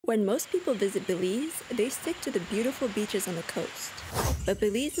When most people visit Belize, they stick to the beautiful beaches on the coast. But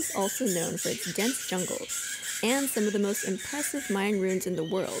Belize is also known for its dense jungles and some of the most impressive Mayan ruins in the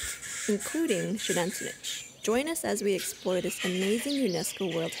world, including Xunantunich. Join us as we explore this amazing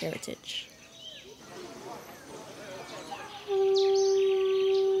UNESCO World Heritage.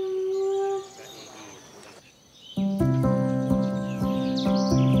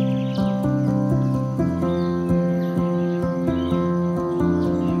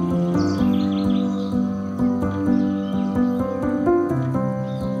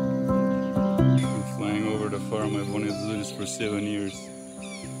 For 7 years.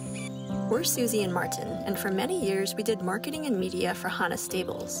 We're Susie and Martin, and for many years we did marketing and media for Hana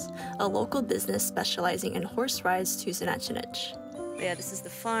Stables, a local business specializing in horse rides to Xunantunich. Yeah, this is the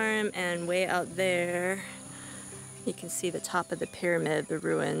farm, and way out there you can see the top of the pyramid, the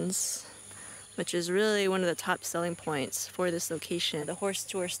ruins, which is really one of the top selling points for this location. The horse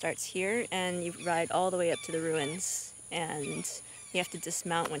tour starts here, and you ride all the way up to the ruins, and you have to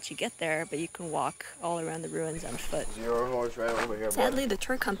dismount once you get there, but you can walk all around the ruins on foot. Your horse right over here, sadly, the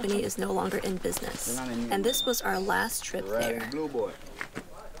tour company is no longer in business, and this was our last trip there. Blue boy.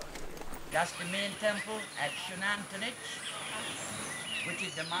 That's the main temple at Xunantunich, which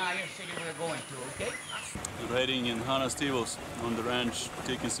is the Maya city we're going to, okay? Riding in Hana Stables on the ranch,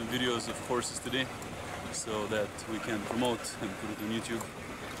 taking some videos of horses today so that we can promote and put it on YouTube.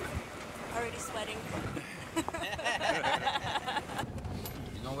 Already sweating.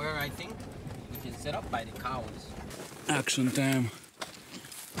 You know where I think we can set up by the cows. Action time.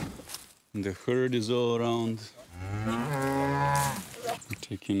 The herd is all around.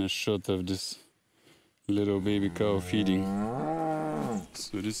 Taking a shot of this little baby cow feeding.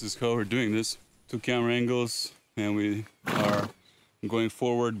 So this is how we're doing this. 2 camera angles, and we are going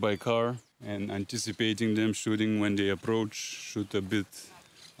forward by car and anticipating them, shooting when they approach, shoot a bit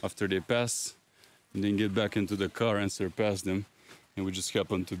after they pass, and then get back into the car and surpass them. And we just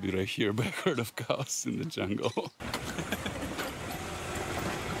happen to be right here by a herd of cows in the jungle.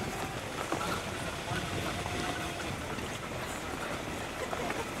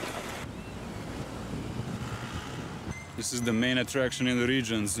 This is the main attraction in the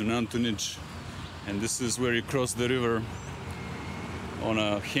region, Xunantunich. And this is where you cross the river on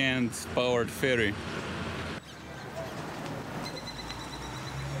a hand-powered ferry.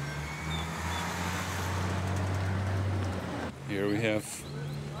 Here we have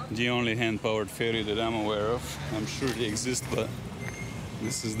the only hand-powered ferry that I'm aware of. I'm sure they exist, but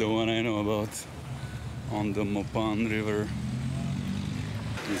this is the one I know about on the Mopan River.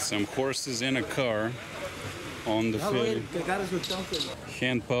 With some horses in a car on the ferry.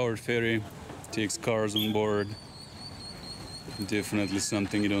 Hand-powered ferry, takes cars on board. Definitely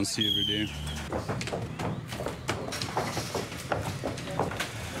something you don't see every day.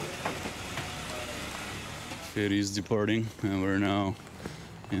 Ferry is departing, and we're now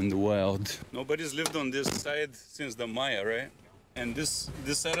in the wild. Nobody's lived on this side since the Maya, right? And this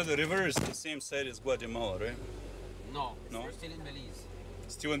side of the river is the same side as Guatemala, right? No, no? We're still in Belize.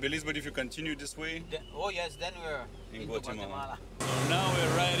 Still in Belize, but if you continue this way? Oh yes, then we're in Guatemala. So now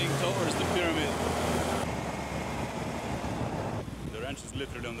we're riding towards the pyramid. The ranch is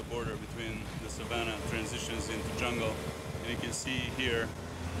literally on the border between the savanna, transitions into jungle. And you can see here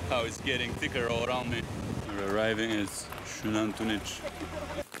how it's getting thicker all around me. We're arriving at Xunantunich.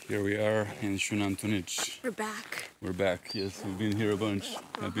 Here we are in Xunantunich. We're back. We're back, yes. We've been here a bunch.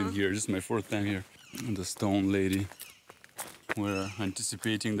 I've been here. This is my 4th time here. And the stone lady. We're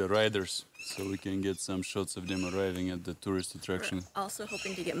anticipating the riders so we can get some shots of them arriving at the tourist attraction. We're also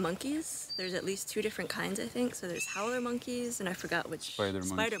hoping to get monkeys. There's at least 2 different kinds, I think. So there's howler monkeys, and I forgot which. Spider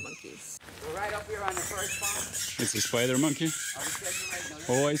monkeys. We're right up here on the first farm. It's a spider monkey?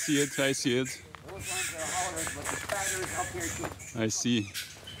 Oh, I see it. I see it. Those ones are howlers, but the spider is up here too. I see.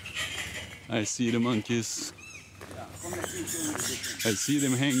 I see the monkeys. I see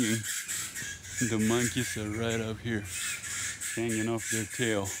them hanging. The monkeys are right up here, hanging off their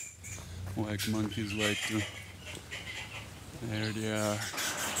tail, like monkeys like to. There they are.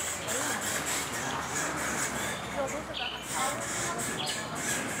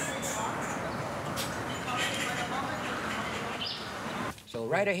 So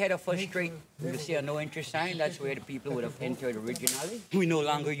right ahead of us straight, you see a no entry sign. That's where the people would have entered originally. We no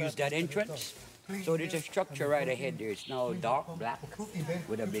longer use that entrance. So there's a structure right ahead there. It's now dark black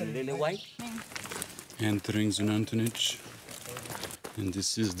with a big lily white. Entering Xunantunich. And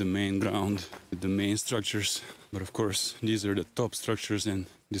this is the main ground with the main structures. But of course, these are the top structures, and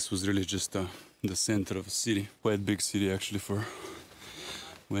this was really just the center of a city. Quite big city actually for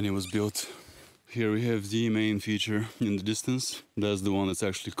when it was built. Here we have the main feature in the distance. That's the one that's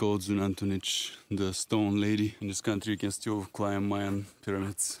actually called Xunantunich, the stone lady. In this country you can still climb Mayan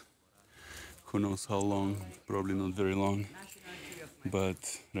pyramids. Who knows how long, probably not very long. But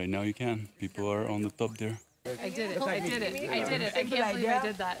right now you can. People are on the top there. I did it. I did it. I did it. I can't believe I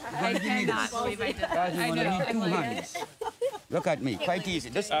did that. I cannot believe I did that. I know. I'm like, Look at me, quite easy.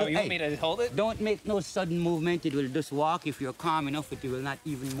 Just, You want me to hold it? don't make no sudden movement. It will just walk. If you're calm enough, it will not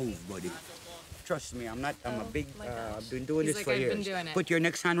even move, buddy. Trust me, I'm a big, I've been doing He's this like, for I've years. been doing it. Put your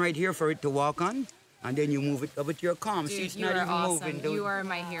next hand right here for it to walk on, and then you move it, but you're calm. See, dude, it's you not are even awesome. moving, dude. You are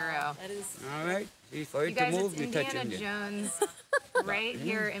my hero. All right, see, for You it guys, to move, it's you touch Indiana it. Jones right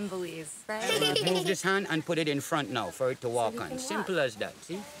here in Belize. Move this hand and put it in front now for it to walk on. Simple as that,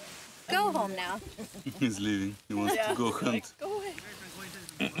 see? Go home now. He's leaving. He wants to go hunt. Go away.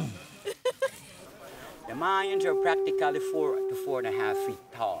 The Mayans are practically 4 to 4.5 feet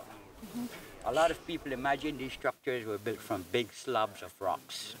tall. A lot of people imagine these structures were built from big slabs of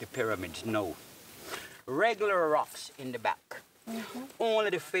rocks. The pyramids, no. Regular rocks in the back.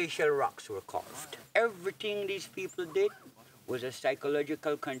 Only the facial rocks were carved. Everything these people did was a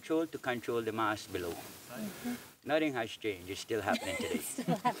psychological control to control the mass below. Nothing has changed. It's still happening today.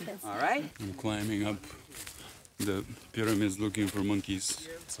 All right? I'm climbing up the pyramids looking for monkeys.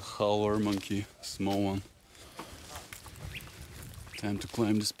 It's a howler monkey, small one. Time to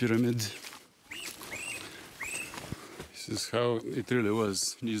climb this pyramid. This is how it really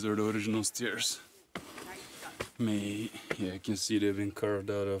was. These are the original stairs. Yeah, you can see they've been carved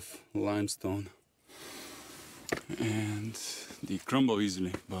out of limestone. And they crumble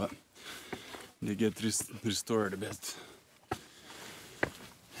easily, but they get restored a bit.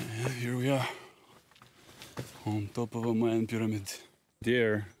 And here we are, on top of a Mayan pyramid.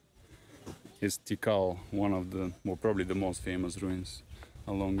 There is Tikal, one of the, well, probably the most famous ruins,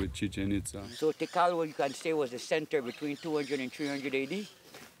 along with Chichen Itza. So Tikal, what you can say, was the center between 200 and 300 AD,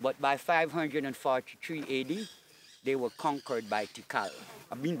 but by 543 AD, they were conquered by Tikal,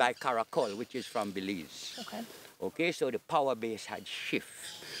 by Caracol, which is from Belize. Okay, so the power base had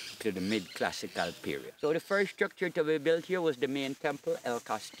shifted to the mid-classical period. So the first structure to be built here was the main temple, El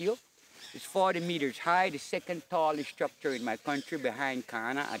Castillo. It's 40 meters high, the second tallest structure in my country behind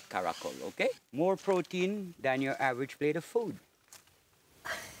Kana at Caracol, okay? More protein than your average plate of food.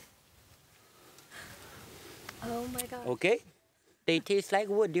 Oh my God. Okay? They taste like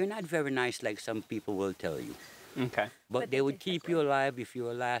wood. They're not very nice like some people will tell you. Okay. But they would keep you alive if you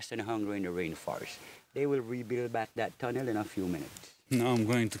were lost and hungry in the rainforest. They will rebuild back that tunnel in a few minutes. Now I'm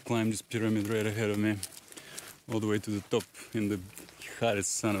going to climb this pyramid right ahead of me, all the way to the top in the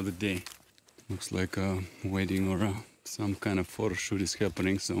hottest sun of the day. Looks like a wedding or some kind of photo shoot is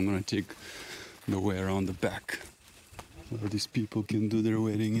happening, so I'm gonna take the way around the back, where these people can do their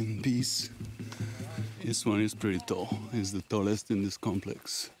wedding in peace. This one is pretty tall. It's the tallest in this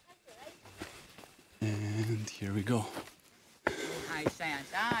complex. And here we go. High science.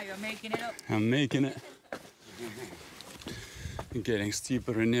 You're making it up. I'm making it. Getting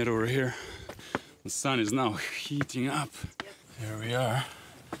steeper and narrower here. The sun is now heating up. Here we are,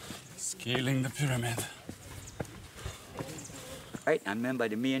 scaling the pyramid. Right, and remember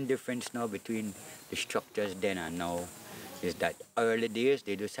the main difference now between the structures then and now is that early days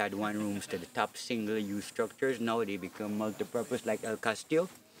they just had one rooms to the top, single-use structures. Now they become multi-purpose like El Castillo.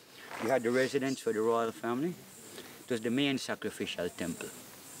 You had the residence for the royal family. It was the main sacrificial temple.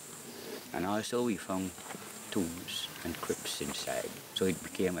 And also we found tombs and crypts inside. So it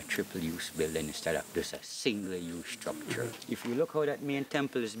became a triple-use building instead of just a single-use structure. If you look how that main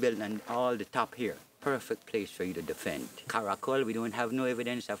temple is built and all the top here, perfect place for you to defend. Caracol, we don't have no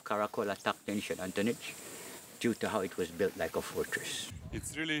evidence of Caracol attacked in Xunantunich due to how it was built like a fortress.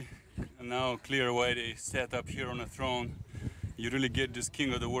 It's really now clear why they sat up here on a throne. You really get this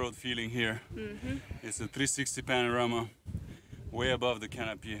king of the world feeling here. It's a 360 panorama, way above the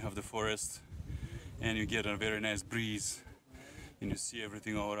canopy of the forest, and you get a very nice breeze, and you see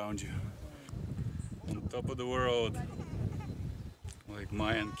everything all around you. On top of the world, like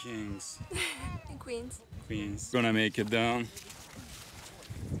Mayan kings. And queens. Queens. Gonna make it down.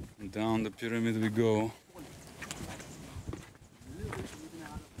 And down the pyramid we go.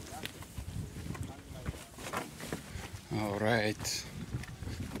 All right,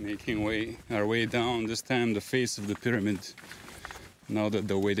 making our way down, this time the face of the pyramid, now that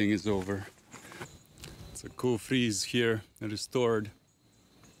the wedding is over. It's a cool frieze here, restored.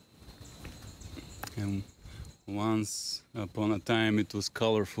 And once upon a time it was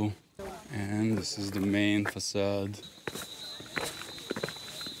colorful. And this is the main facade.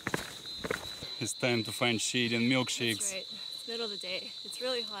 It's time to find shade and milkshakes. That's right. It's middle of the day. It's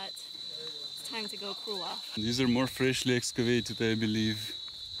really hot. It's time to go cool off. These are more freshly excavated, I believe.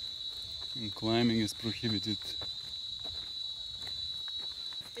 And climbing is prohibited.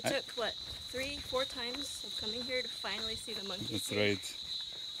 It took, what, 3-4 times of coming here to finally see the monkeys. That's here. right.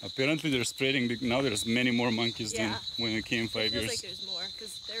 Apparently they're spreading. Now there's many more monkeys than when we came 5 It feels years. like there's more,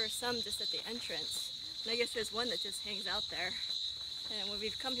 because there are some just at the entrance. And I guess there's one that just hangs out there. And when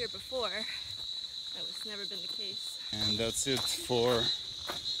we've come here before, that was never been the case. And that's it for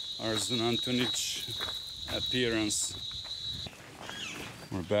our Xunantunich appearance.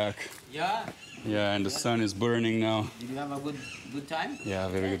 We're back. Yeah. Yeah, and the sun is burning now. Did you have a good time? Yeah,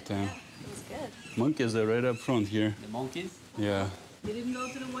 very good time. It was good. Monkeys are right up front here. The monkeys? Yeah. You didn't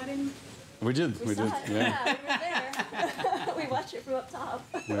go to the wedding? We did. We did. saw it. Yeah. We were there. We watched it from up top.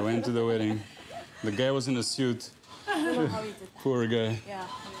 We went to the wedding. The guy was in a suit. I don't know how he did that. Poor guy. Yeah.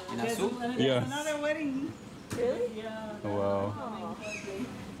 In a suit? Yeah. Another wedding. Really? Yeah. Oh, wow. Oh.